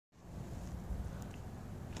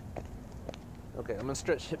Okay, I'm gonna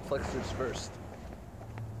stretch hip flexors first.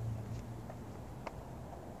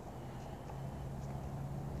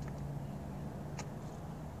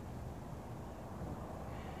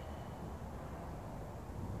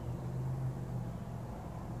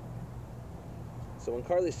 So when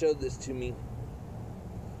Carly showed this to me,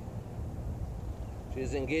 she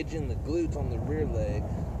was engaging the glutes on the rear leg.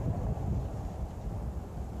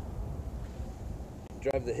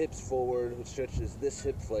 Drive the hips forward, which stretches this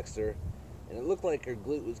hip flexor, and it looked like her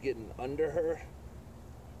glute was getting under her.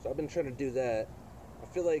 So I've been trying to do that. I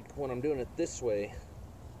feel like when I'm doing it this way,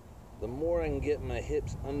 the more I can get my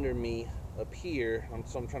hips under me up here,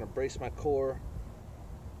 so I'm trying to brace my core.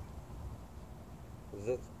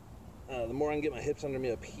 The more I can get my hips under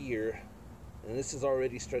me up here, and this is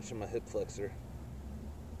already stretching my hip flexor,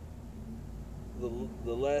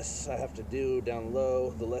 the less I have to do down low,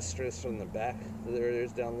 the less stress from the back there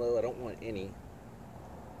is down low. I don't want any.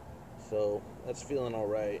 So that's feeling all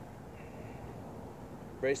right.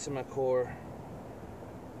 Bracing my core.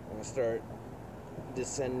 I'm gonna start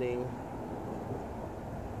descending.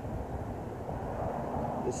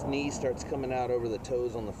 This knee starts coming out over the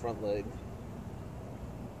toes on the front leg.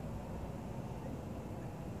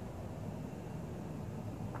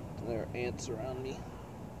 There are ants around me.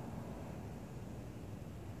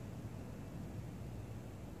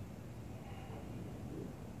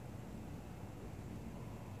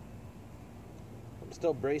 I'm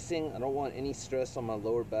still bracing. I don't want any stress on my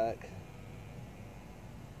lower back.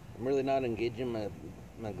 I'm really not engaging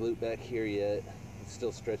my glute back here yet. I'm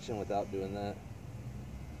still stretching without doing that.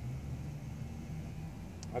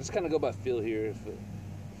 I just kind of go by feel here. If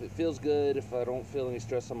it feels good, if I don't feel any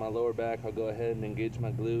stress on my lower back, I'll go ahead and engage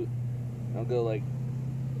my glute. I'll go like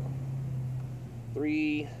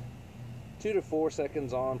 2 to 4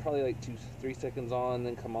 seconds on, probably like 3 seconds on,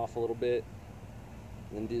 then come off a little bit,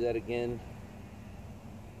 and then do that again.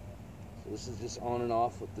 So this is just on and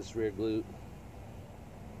off with this rear glute.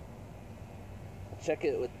 I check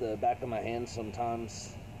it with the back of my hand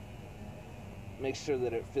sometimes. Make sure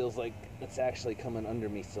that it feels like it's actually coming under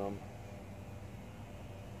me some.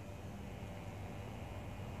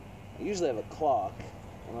 I usually have a clock,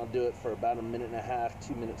 and I'll do it for about 1.5 minutes,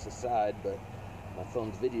 2 minutes aside, but my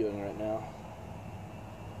phone's videoing right now.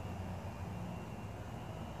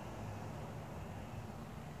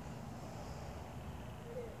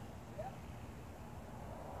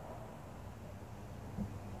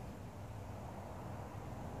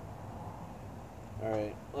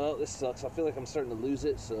 Alright, well, this sucks. I feel like I'm starting to lose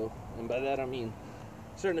it, so, and by that I mean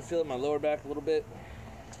starting to feel it in my lower back a little bit.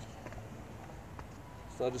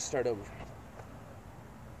 So I'll just start over.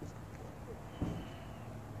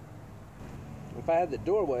 If I had the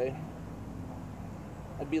doorway,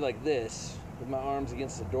 I'd be like this, with my arms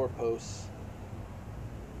against the doorposts.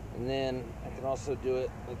 And then I can also do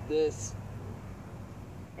it like this,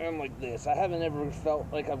 and like this. I haven't ever felt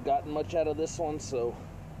like I've gotten much out of this one, so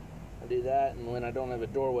I do that, and when I don't have a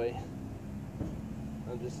doorway,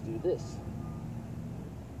 I'll just do this.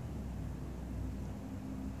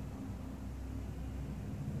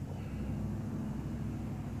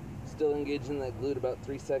 Still engaging that glute about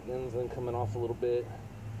 3 seconds, then coming off a little bit.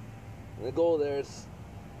 And the goal there is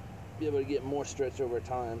to be able to get more stretch over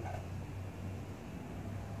time.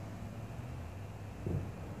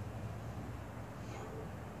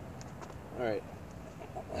 Alright.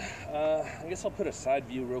 I guess I'll put a side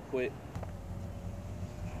view real quick.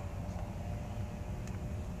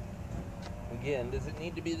 Again, does it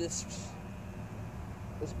need to be this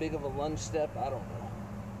big of a lunge step? I don't know.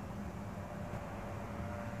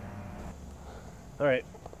 Alright.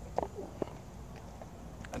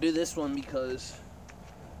 I do this one because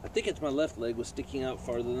I think it's my left leg was sticking out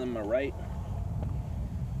farther than my right.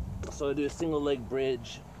 So I do a single leg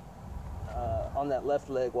bridge on that left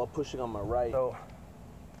leg while pushing on my right. So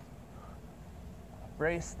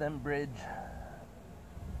brace, then bridge.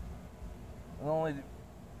 The only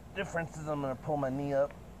difference is I'm going to pull my knee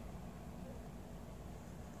up.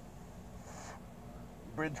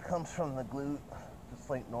 Bridge comes from the glute, just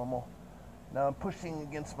like normal. Now I'm pushing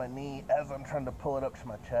against my knee as I'm trying to pull it up to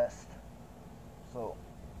my chest. So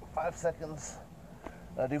 5 seconds.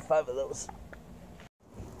 I'll do 5 of those.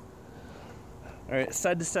 Alright,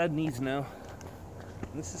 side to side knees now.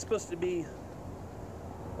 And this is supposed to be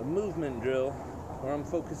a movement drill where I'm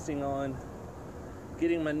focusing on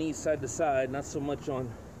getting my knees side to side, not so much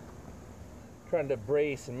on trying to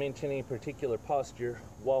brace and maintain a particular posture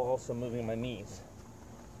while also moving my knees.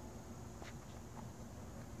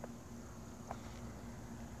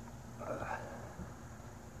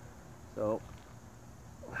 So,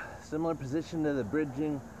 similar position to the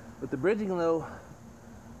bridging. With the bridging though,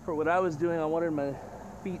 for what I was doing, I wanted my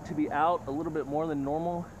feet to be out a little bit more than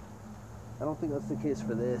normal. I don't think that's the case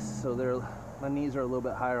for this, so my knees are a little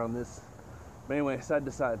bit higher on this. But anyway, side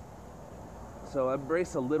to side. So I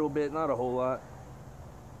brace a little bit, not a whole lot,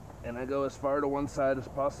 and I go as far to one side as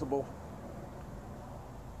possible.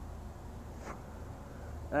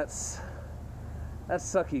 That's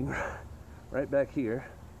sucking right back here.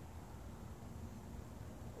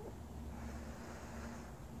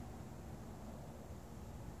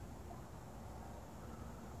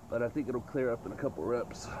 But I think it'll clear up in a couple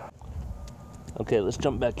reps. Okay, let's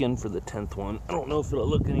jump back in for the 10th one. I don't know if it'll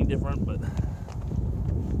look any different, but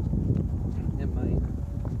it might.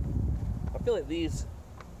 I feel like these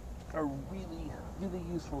are really, really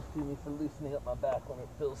useful to me for loosening up my back when it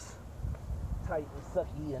feels tight and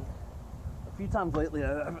sucky. And a few times lately,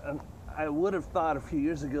 I would have thought a few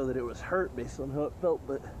years ago that it was hurt based on how it felt,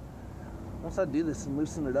 but once I do this and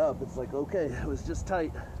loosen it up, it's like, okay, it was just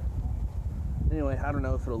tight. Anyway, I don't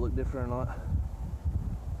know if it'll look different or not.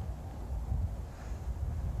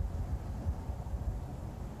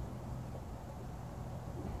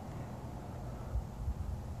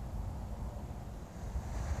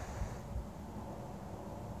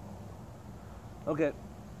 Okay,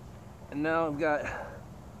 and now I've got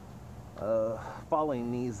falling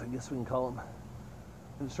knees, I guess we can call them.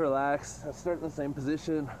 And just relax. I start in the same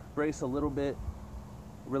position, brace a little bit,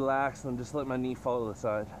 relax, and just let my knee fall to the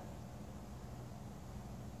side.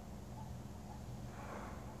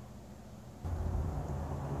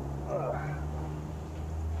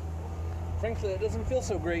 Thankfully, it doesn't feel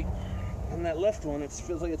so great on that left one. It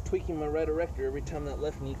feels like it's tweaking my right erector every time that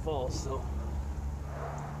left knee falls. So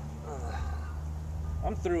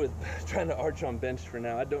I'm through with trying to arch on bench for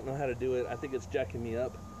now. I don't know how to do it. I think it's jacking me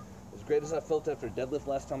up. As great as I felt after deadlift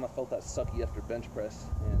last time, I felt that sucky after bench press,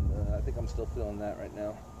 and I think I'm still feeling that right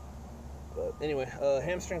now. But anyway,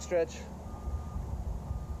 hamstring stretch.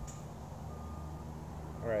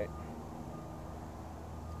 All right.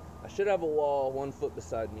 I should have a wall 1 foot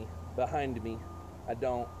behind me. I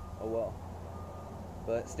don't. Oh well.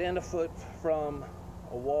 But stand a foot from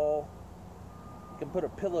a wall. You can put a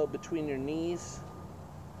pillow between your knees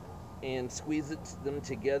and squeeze them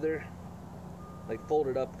together. Like fold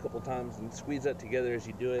it up a couple times and squeeze that together as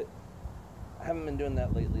you do it. I haven't been doing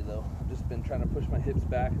that lately though. I've just been trying to push my hips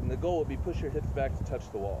back, and the goal would be push your hips back to touch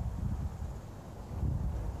the wall.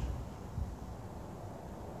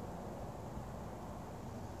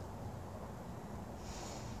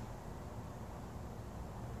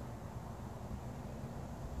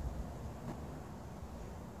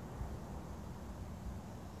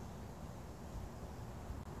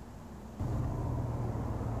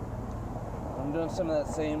 I'm doing some of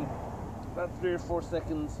that same, about 3 or 4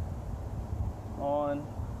 seconds on,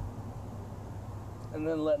 and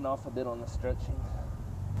then letting off a bit on the stretching.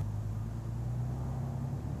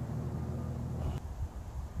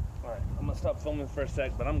 Alright, I'm gonna stop filming for a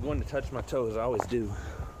sec, but I'm going to touch my toes, I always do.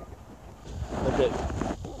 Okay,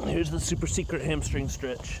 here's the super secret hamstring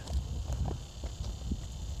stretch.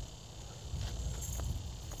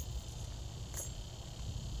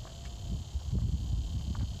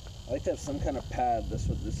 I like to have some kind of pad. That's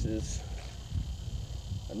what this is.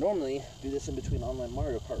 I normally do this in between online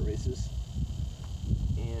Mario Kart races,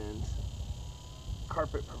 and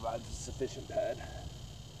carpet provides a sufficient pad.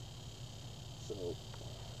 So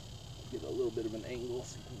get a little bit of an angle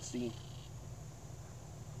so you can see.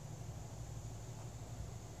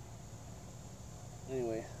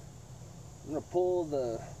 Anyway, I'm gonna pull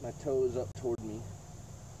my toes up toward me.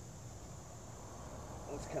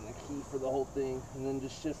 That's kind of key for the whole thing, and then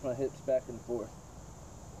just shift my hips back and forth.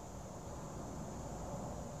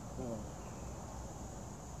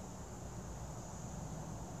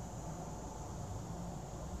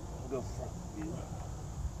 I'll go front view.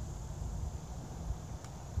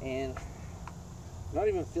 And I'm not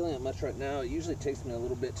even feeling it much right now. It usually takes me a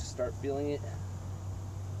little bit to start feeling it.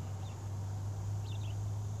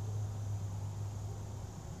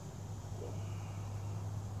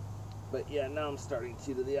 But yeah, now I'm starting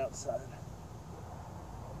to the outside.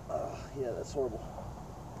 Oh, yeah, that's horrible.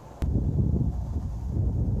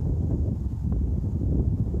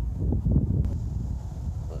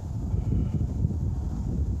 But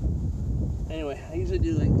anyway, I usually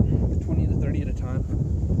do like 20 to 30 at a time.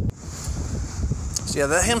 So yeah,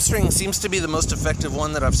 that hamstring seems to be the most effective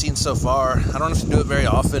one that I've seen so far. I don't have to do it very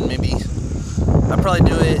often. Maybe I probably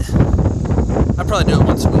do it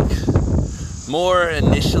once a week. More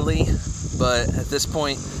initially, but at this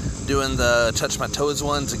point doing the touch my toes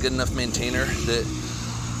one's a good enough maintainer that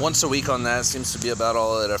once a week on that seems to be about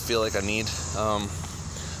all that I feel like I need.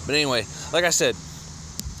 But anyway, like I said,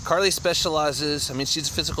 Carley specializes, I mean, she's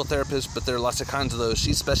a physical therapist, but there are lots of kinds of those.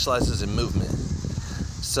 She specializes in movement.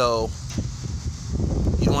 So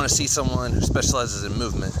you want to see someone who specializes in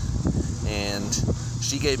movement. And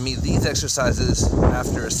she gave me these exercises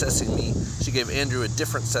after assessing me. She gave Andrew a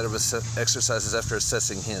different set of exercises after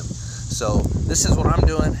assessing him. So this is what I'm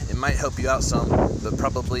doing. It might help you out some, but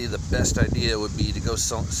probably the best idea would be to go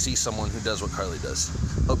see someone who does what Carley does.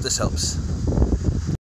 Hope this helps.